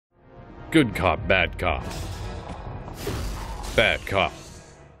Good cop, bad cop. Bad cop.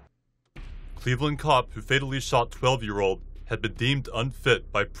 Cleveland cop who fatally shot 12-year-old had been deemed unfit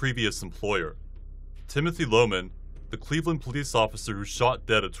by previous employer. Timothy Loehmann, the Cleveland police officer who shot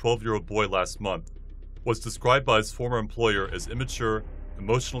dead a 12-year-old boy last month, was described by his former employer as immature,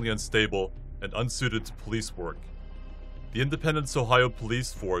 emotionally unstable, and unsuited to police work. The Independence, Ohio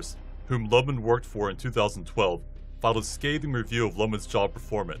police force, whom Loehmann worked for in 2012, filed a scathing review of Loehmann's job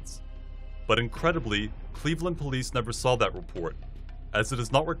performance. But incredibly, Cleveland police never saw that report, as it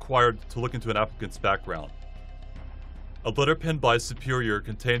is not required to look into an applicant's background. A letter penned by a superior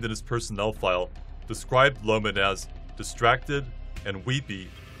contained in his personnel file described Loehmann as distracted and weepy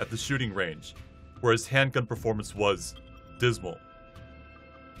at the shooting range, where his handgun performance was dismal.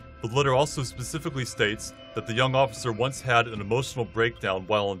 The letter also specifically states that the young officer once had an emotional breakdown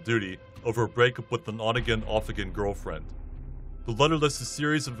while on duty over a breakup with an on-again, off-again girlfriend. The letter lists a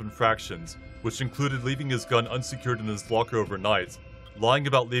series of infractions, which included leaving his gun unsecured in his locker overnight, lying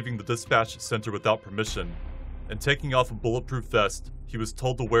about leaving the dispatch center without permission, and taking off a bulletproof vest he was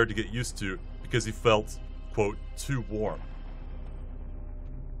told to wear to get used to because he felt, quote, too warm.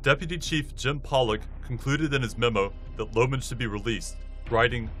 Deputy Chief Jim Pollock concluded in his memo that Loehmann should be released,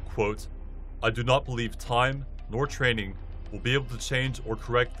 writing, quote, "I do not believe time nor training will be able to change or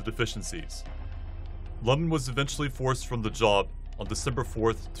correct the deficiencies." Loehmann was eventually forced from the job on December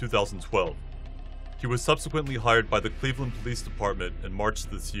 4th, 2012. He was subsequently hired by the Cleveland Police Department in March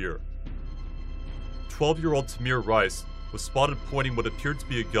this year. 12-year-old Tamir Rice was spotted pointing what appeared to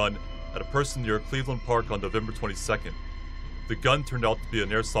be a gun at a person near Cleveland Park on November 22nd. The gun turned out to be an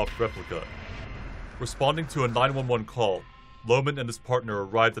airsoft replica. Responding to a 911 call, Loehmann and his partner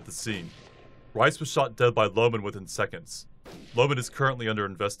arrived at the scene. Rice was shot dead by Loehmann within seconds. Loehmann is currently under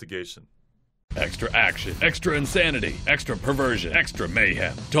investigation. Extra action, extra insanity, extra perversion, extra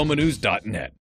mayhem. TomoNews.net.